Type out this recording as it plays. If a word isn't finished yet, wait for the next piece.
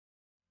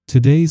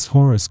Today's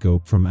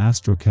horoscope from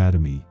Astro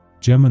Academy,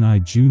 Gemini,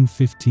 June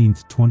 15,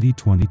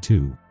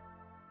 2022.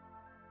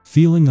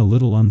 Feeling a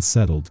little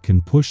unsettled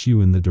can push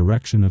you in the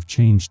direction of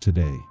change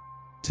today.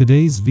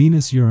 Today's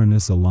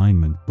Venus-Uranus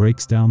alignment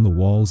breaks down the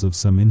walls of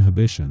some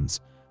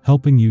inhibitions,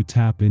 helping you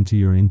tap into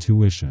your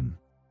intuition.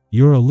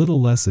 You're a little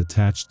less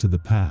attached to the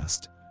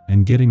past,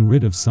 and getting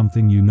rid of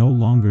something you no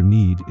longer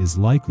need is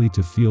likely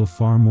to feel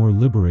far more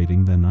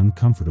liberating than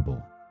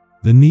uncomfortable.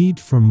 The need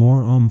for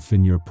more oomph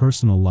in your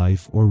personal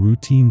life or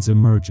routines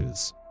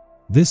emerges.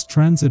 This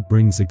transit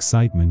brings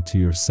excitement to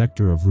your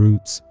sector of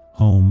roots,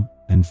 home,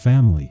 and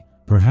family,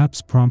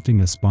 perhaps prompting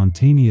a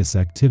spontaneous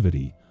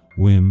activity,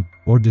 whim,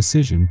 or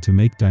decision to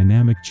make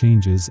dynamic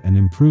changes and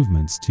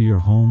improvements to your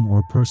home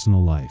or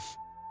personal life.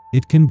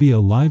 It can be a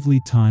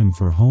lively time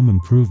for home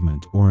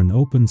improvement or an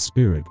open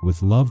spirit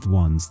with loved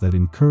ones that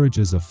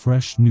encourages a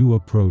fresh new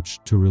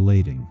approach to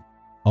relating.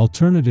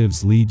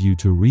 Alternatives lead you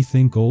to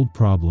rethink old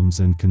problems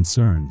and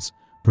concerns,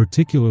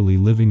 particularly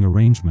living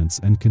arrangements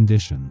and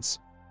conditions.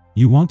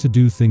 You want to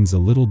do things a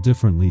little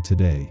differently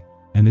today,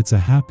 and it's a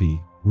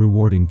happy,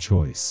 rewarding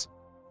choice.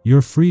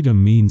 Your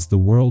freedom means the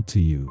world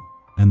to you,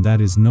 and that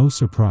is no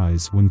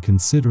surprise when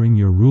considering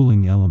your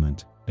ruling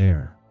element,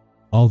 air.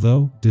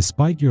 Although,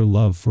 despite your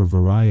love for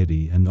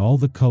variety and all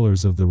the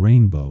colors of the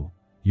rainbow,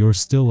 you're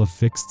still a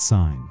fixed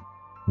sign.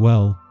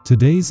 Well,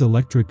 today's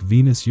electric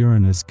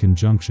Venus-Uranus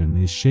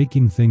conjunction is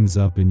shaking things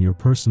up in your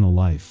personal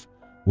life,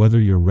 whether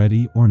you're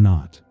ready or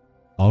not.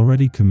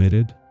 Already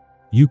committed?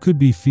 You could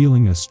be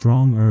feeling a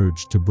strong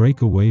urge to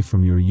break away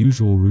from your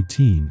usual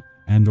routine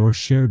and/or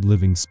shared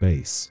living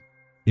space.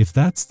 If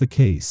that's the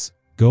case,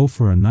 go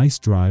for a nice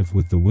drive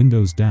with the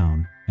windows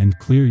down and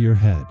clear your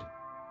head.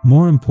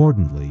 More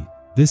importantly,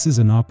 this is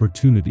an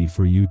opportunity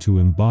for you to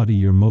embody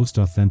your most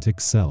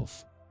authentic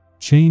self.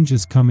 Change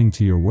is coming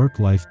to your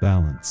work-life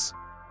balance.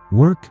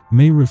 Work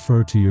may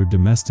refer to your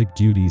domestic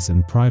duties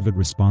and private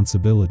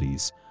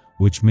responsibilities,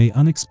 which may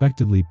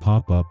unexpectedly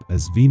pop up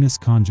as Venus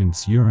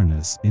conjuncts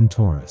Uranus in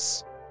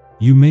Taurus.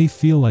 You may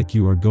feel like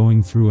you are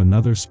going through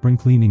another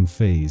spring-cleaning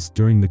phase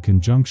during the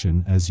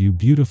conjunction as you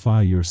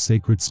beautify your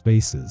sacred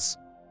spaces.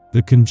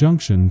 The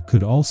conjunction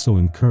could also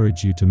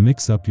encourage you to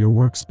mix up your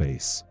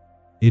workspace.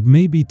 It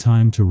may be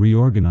time to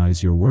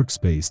reorganize your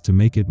workspace to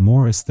make it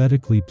more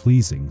aesthetically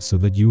pleasing so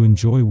that you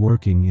enjoy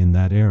working in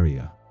that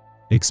area.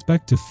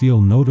 Expect to feel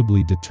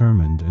notably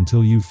determined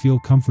until you feel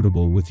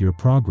comfortable with your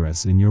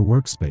progress in your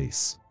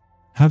workspace.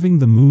 Having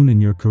the moon in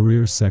your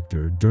career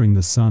sector during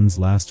the sun's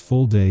last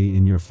full day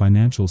in your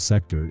financial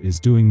sector is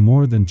doing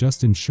more than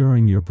just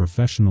ensuring your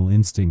professional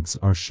instincts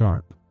are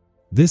sharp.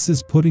 This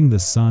is putting the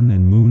sun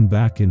and moon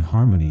back in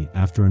harmony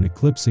after an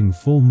eclipsing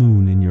full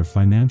moon in your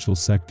financial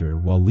sector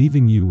while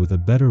leaving you with a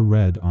better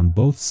read on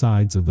both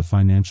sides of the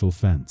financial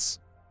fence.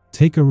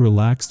 Take a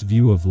relaxed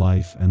view of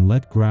life and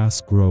let grass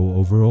grow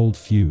over old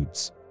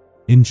feuds.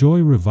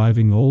 Enjoy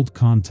reviving old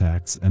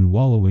contacts and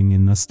wallowing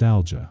in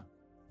nostalgia.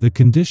 The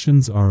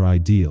conditions are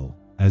ideal,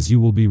 as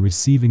you will be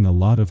receiving a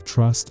lot of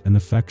trust and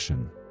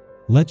affection.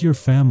 Let your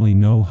family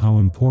know how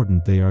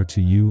important they are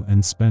to you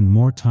and spend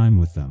more time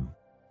with them.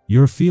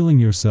 You're feeling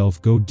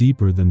yourself go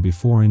deeper than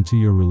before into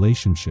your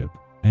relationship,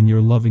 and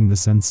you're loving the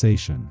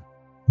sensation.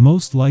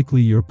 Most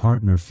likely your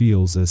partner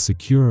feels as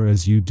secure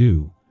as you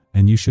do,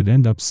 and you should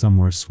end up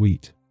somewhere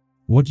sweet.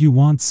 What you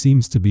want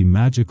seems to be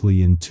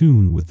magically in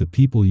tune with the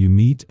people you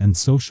meet and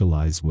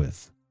socialize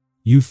with.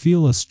 You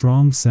feel a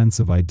strong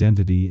sense of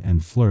identity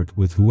and flirt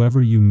with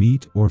whoever you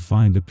meet or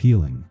find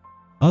appealing.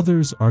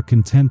 Others are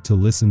content to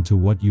listen to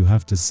what you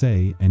have to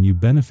say, and you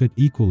benefit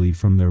equally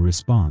from their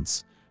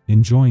response,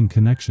 enjoying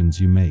connections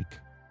you make.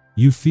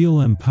 You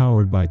feel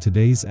empowered by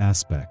today's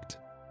aspect.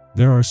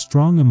 There are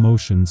strong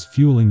emotions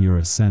fueling your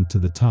ascent to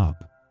the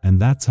top,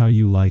 and that's how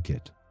you like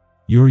it.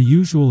 Your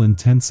usual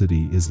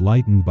intensity is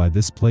lightened by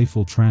this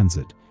playful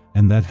transit,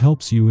 and that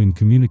helps you in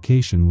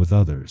communication with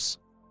others.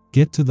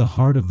 Get to the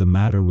heart of the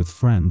matter with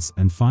friends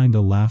and find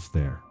a laugh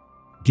there.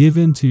 Give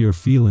in to your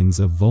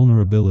feelings of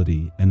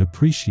vulnerability and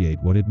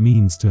appreciate what it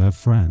means to have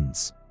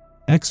friends.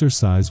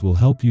 Exercise will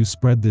help you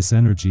spread this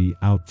energy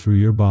out through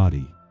your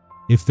body.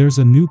 If there's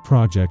a new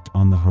project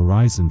on the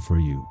horizon for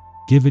you,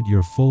 give it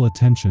your full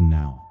attention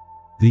now.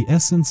 The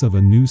essence of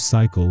a new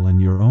cycle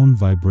and your own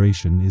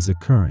vibration is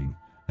occurring,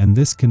 and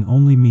this can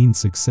only mean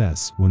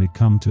success when it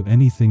comes to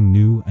anything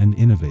new and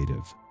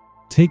innovative.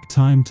 Take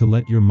time to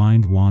let your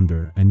mind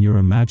wander and your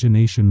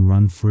imagination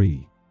run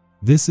free.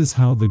 This is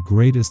how the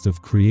greatest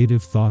of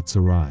creative thoughts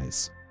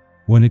arise.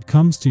 When it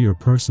comes to your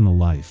personal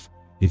life,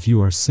 if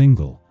you are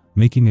single,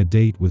 making a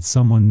date with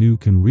someone new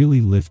can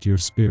really lift your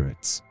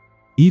spirits.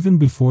 Even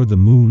before the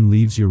moon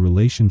leaves your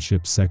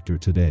relationship sector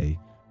today,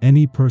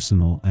 any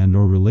personal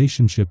and/or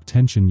relationship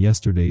tension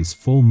yesterday's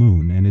full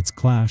moon and its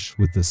clash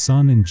with the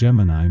sun in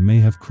Gemini may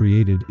have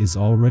created is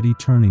already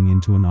turning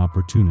into an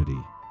opportunity.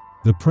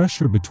 The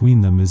pressure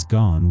between them is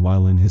gone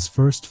while in his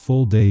first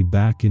full day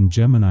back in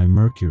Gemini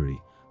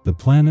Mercury, the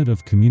planet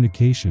of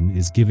communication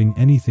is giving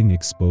anything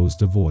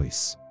exposed a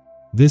voice.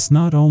 This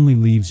not only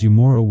leaves you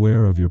more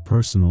aware of your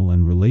personal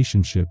and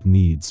relationship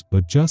needs,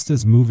 but just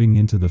as moving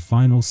into the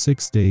final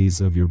 6 days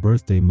of your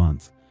birthday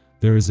month,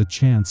 there is a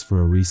chance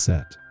for a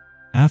reset.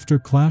 After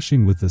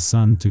clashing with the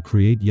sun to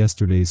create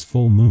yesterday's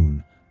full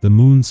moon, the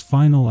moon's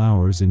final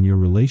hours in your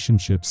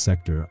relationship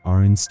sector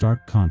are in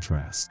stark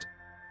contrast.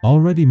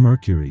 Already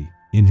Mercury,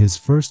 in his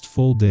first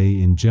full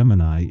day in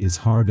Gemini, is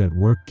hard at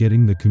work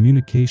getting the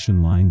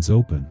communication lines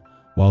open,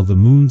 while the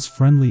moon's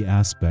friendly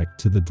aspect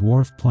to the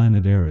dwarf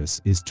planet Eris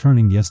is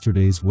turning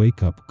yesterday's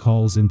wake-up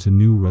calls into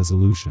new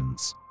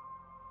resolutions.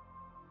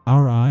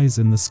 Our eyes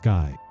in the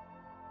sky.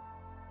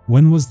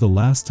 When was the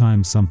last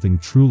time something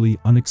truly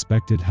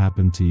unexpected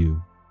happened to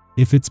you?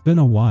 If it's been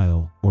a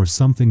while, or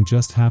something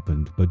just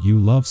happened but you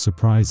love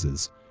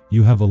surprises,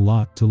 you have a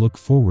lot to look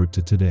forward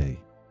to today.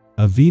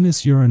 A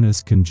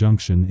Venus-Uranus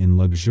conjunction in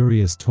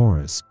luxurious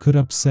Taurus could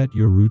upset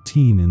your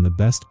routine in the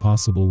best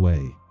possible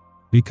way.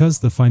 Because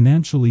the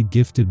financially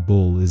gifted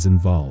bull is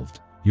involved,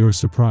 your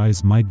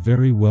surprise might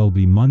very well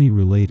be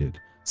money-related,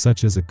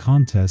 such as a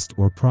contest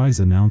or prize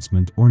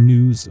announcement or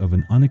news of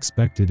an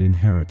unexpected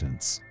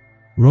inheritance.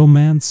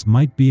 Romance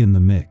might be in the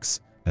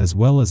mix, as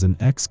well as an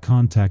ex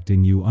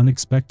contacting you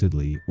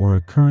unexpectedly or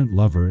a current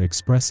lover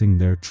expressing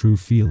their true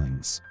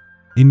feelings.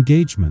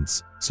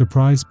 Engagements,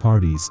 surprise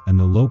parties, and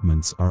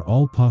elopements are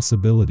all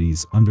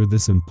possibilities under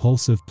this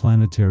impulsive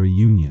planetary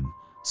union,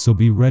 so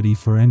be ready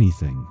for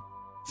anything.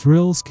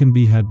 Thrills can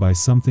be had by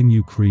something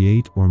you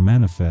create or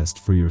manifest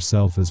for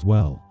yourself as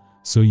well,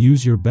 so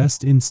use your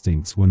best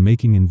instincts when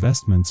making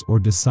investments or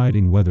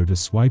deciding whether to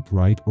swipe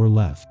right or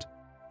left.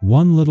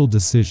 One little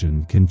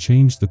decision can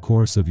change the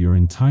course of your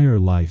entire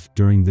life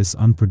during this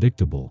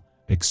unpredictable,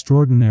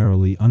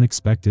 extraordinarily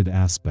unexpected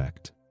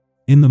aspect.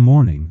 In the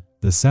morning,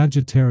 the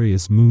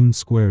Sagittarius moon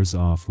squares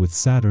off with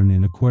Saturn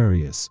in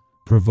Aquarius,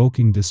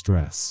 provoking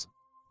distress.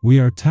 We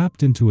are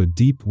tapped into a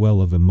deep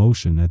well of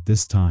emotion at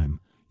this time,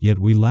 yet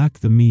we lack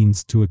the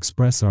means to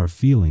express our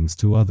feelings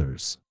to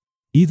others.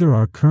 Either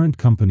our current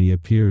company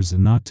appears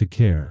not to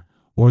care,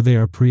 or they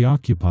are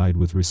preoccupied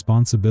with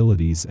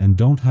responsibilities and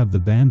don't have the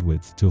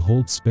bandwidth to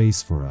hold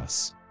space for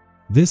us.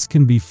 This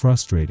can be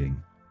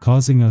frustrating,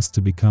 causing us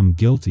to become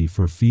guilty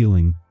for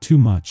feeling too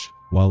much,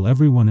 while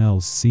everyone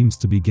else seems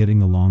to be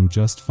getting along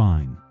just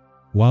fine.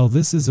 While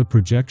this is a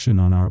projection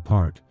on our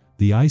part,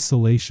 the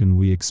isolation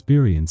we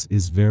experience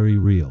is very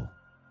real.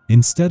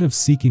 Instead of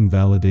seeking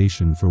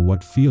validation for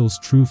what feels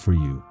true for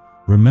you,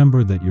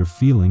 remember that your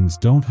feelings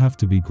don't have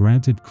to be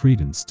granted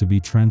credence to be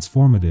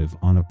transformative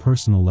on a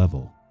personal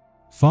level.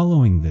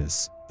 Following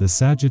this, the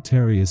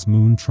Sagittarius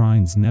moon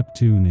trines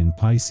Neptune in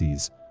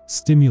Pisces,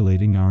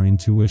 stimulating our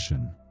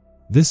intuition.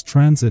 This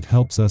transit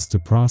helps us to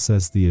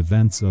process the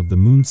events of the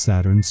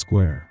Moon-Saturn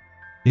square.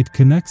 It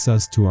connects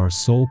us to our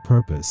sole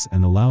purpose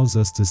and allows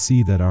us to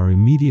see that our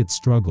immediate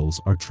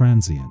struggles are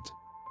transient.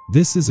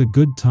 This is a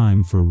good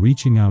time for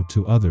reaching out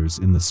to others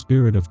in the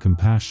spirit of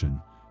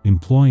compassion,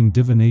 employing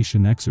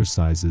divination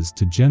exercises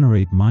to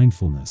generate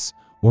mindfulness,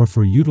 or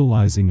for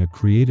utilizing a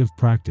creative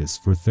practice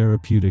for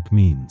therapeutic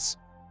means.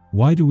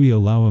 Why do we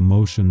allow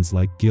emotions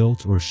like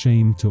guilt or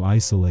shame to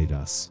isolate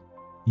us?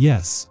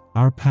 Yes,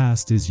 our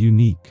past is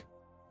unique.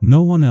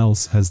 No one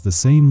else has the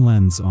same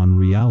lens on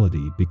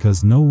reality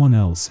because no one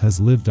else has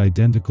lived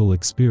identical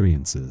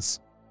experiences.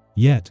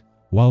 Yet,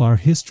 while our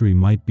history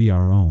might be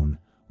our own,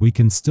 we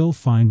can still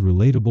find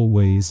relatable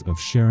ways of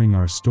sharing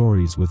our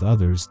stories with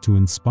others to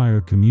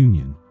inspire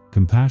communion,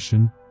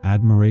 compassion,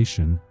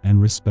 admiration,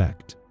 and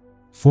respect.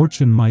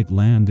 Fortune might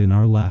land in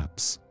our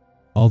laps.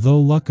 Although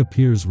luck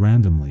appears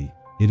randomly,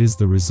 it is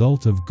the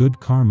result of good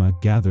karma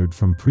gathered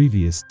from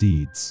previous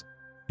deeds.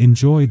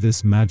 Enjoy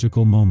this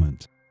magical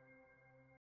moment.